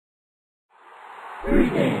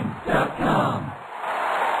Pregame.com.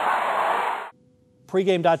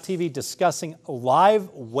 Pregame.tv discussing live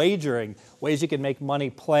wagering, ways you can make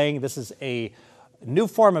money playing. This is a new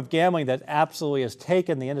form of gambling that absolutely has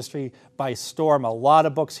taken the industry by storm. A lot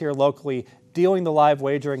of books here locally dealing the live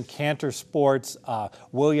wagering, Cantor Sports,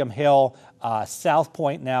 William Hill, South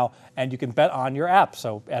Point now, and you can bet on your app.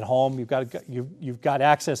 So at home, you've got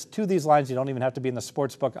access to these lines. You don't even have to be in the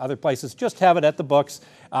sports book. Other places just have it at the books.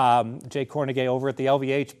 Jay Cornegay over at the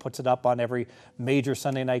LVH puts it up on every major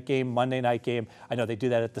Sunday night game, Monday night game. I know they do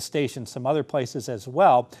that at the station, some other places as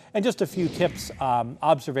well. And just a few tips,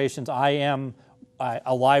 observations. I am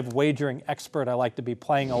a live wagering expert. I like to be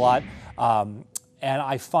playing a lot. And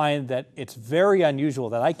I find that it's very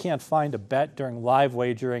unusual that I can't find a bet during live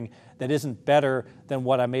wagering that isn't better than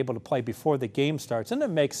what I'm able to play before the game starts. And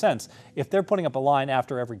it makes sense. If they're putting up a line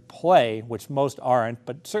after every play, which most aren't,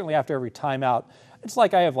 but certainly after every timeout, it's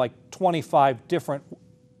like I have like 25 different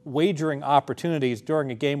wagering opportunities during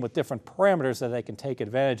a game with different parameters that I can take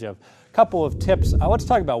advantage of. A couple of tips. Let's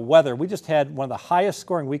talk about weather. We just had one of the highest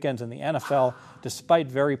scoring weekends in the NFL despite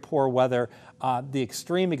very poor weather. The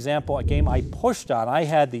extreme example, a game I pushed on, I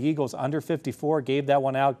had the Eagles under 54, gave that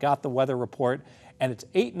one out, got the weather report, and it's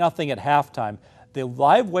 8-0 at halftime. The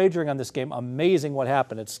live wagering on this game, amazing what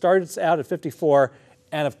happened. It starts out at 54,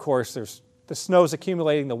 and of course the snow's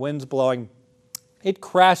accumulating, the wind's blowing. It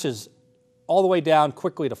crashes all the way down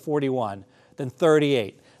quickly to 41, then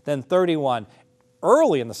 38, then 31.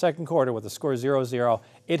 Early in the second quarter with the score 0-0,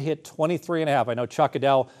 it hit 23.5. I know Chuck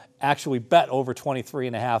Adell actually bet over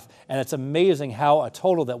 23.5, and it's amazing how a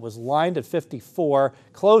total that was lined at 54,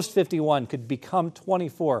 closed 51, could become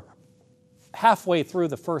 24 halfway through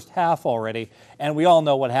the first half already, and we all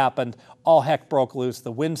know what happened. All heck broke loose.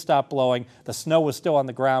 The wind stopped blowing. The snow was still on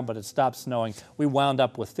the ground, but it stopped snowing. We wound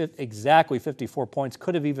up with exactly 54 points,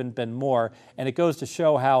 could have even been more, and it goes to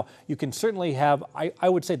show how you can certainly have, I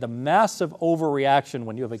would say, the massive overreaction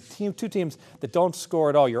when you have two teams that don't score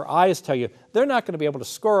at all. Your eyes tell you they're not going to be able to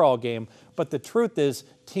score all game, but the truth is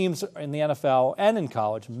teams in the NFL and in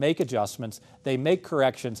college make adjustments. They make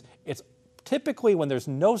corrections. It's typically, when there's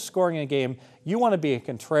no scoring in a game, you want to be a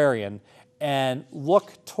contrarian and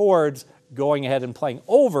look towards going ahead and playing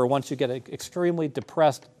over once you get an extremely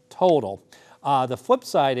depressed total. The flip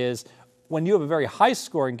side is when you have a very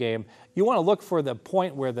high-scoring game, you want to look for the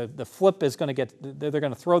point where the flip is going to they're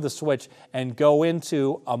going to throw the switch and go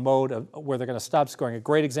into a mode where they're going to stop scoring. A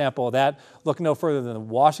great example of that, look no further than the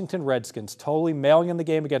Washington Redskins, totally mailing in the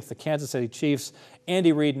game against the Kansas City Chiefs.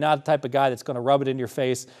 Andy Reid, not the type of guy that's going to rub it in your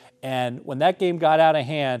face. And when that game got out of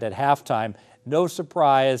hand at halftime, no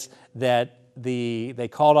surprise that they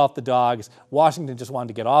called off the dogs. Washington just wanted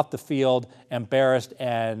to get off the field, embarrassed,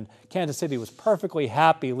 and Kansas City was perfectly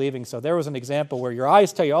happy leaving. So there was an example where your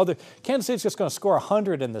eyes tell you, Kansas City's just going to score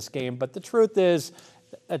 100 in this game. But the truth is,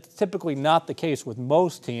 that's typically not the case with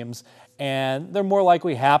most teams, and they're more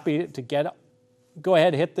likely happy to go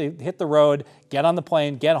ahead, hit the road, get on the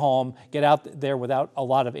plane, get home, get out there without a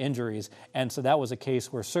lot of injuries. And so that was a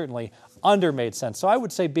case where certainly under made sense. So I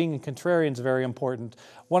would say being a contrarian is very important.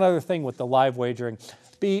 One other thing with the live wagering,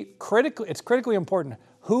 it's critically important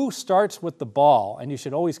who starts with the ball, and you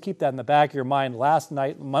should always keep that in the back of your mind.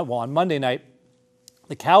 On Monday night,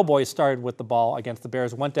 the Cowboys started with the ball against the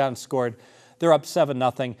Bears, went down and scored. They're up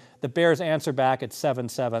 7-0. The Bears answer back at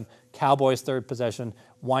 7-7. Cowboys' third possession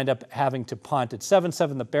wind up having to punt. At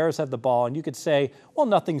 7-7, the Bears have the ball, and you could say, well,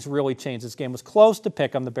 nothing's really changed. This game was close to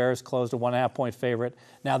pick 'em. The Bears closed a 1.5-point favorite.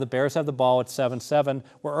 Now the Bears have the ball at 7-7.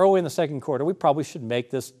 We're early in the second quarter. We probably should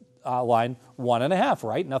make this line 1.5,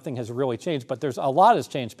 right? Nothing has really changed, but a lot has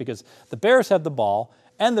changed because the Bears have the ball,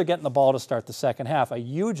 and they're getting the ball to start the second half, a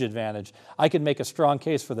huge advantage. I could make a strong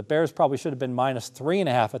case for the Bears probably should have been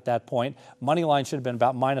 -3.5 at that point. Money line should have been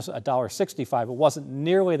about -$1.65. It wasn't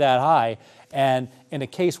nearly that high. And in a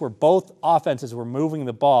case where both offenses were moving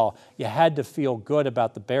the ball, you had to feel good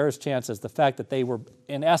about the Bears' chances, the fact that they were,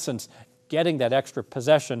 in essence, getting that extra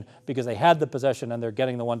possession because they had the possession and they're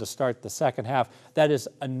getting the one to start the second half. That is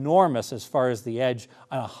enormous as far as the edge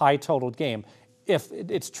on a high-totaled game. If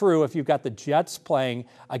it's true, if you've got the Jets playing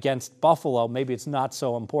against Buffalo, maybe it's not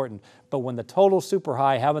so important. But when the total's super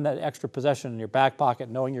high, having that extra possession in your back pocket,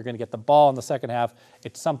 knowing you're going to get the ball in the second half,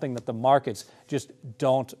 it's something that the markets just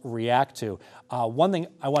don't react to. One thing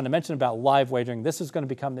I want to mention about live wagering, this is going to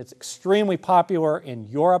become, it's extremely popular in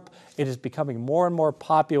Europe. It is becoming more and more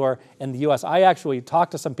popular in the U.S. I actually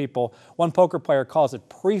talked to some people. One poker player calls it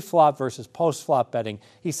pre-flop versus post-flop betting.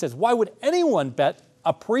 He says, why would anyone bet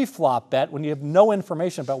a pre-flop bet when you have no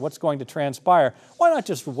information about what's going to transpire. Why not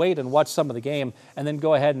just wait and watch some of the game and then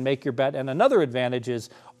go ahead and make your bet? And another advantage is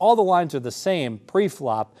all the lines are the same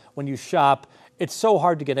pre-flop when you shop. It's so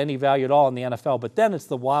hard to get any value at all in the NFL, but then it's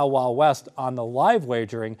the wild, wild west on the live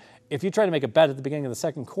wagering. If you try to make a bet at the beginning of the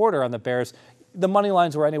second quarter on the Bears, the money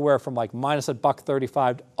lines were anywhere from like minus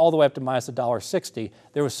 $1.35 all the way up to minus $1.60.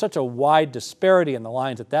 There was such a wide disparity in the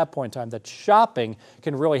lines at that point in time that shopping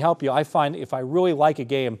can really help you. I find if I really like a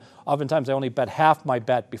game, oftentimes I only bet half my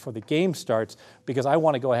bet before the game starts because I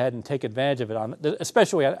want to go ahead and take advantage of it,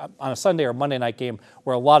 especially on a Sunday or Monday night game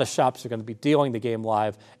where a lot of shops are going to be dealing the game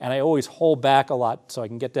live, and I always hold back a lot so I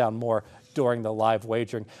can get down more during the live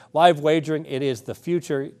wagering. Live wagering, it is the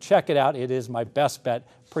future. Check it out. It is my best bet,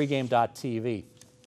 pregame.tv.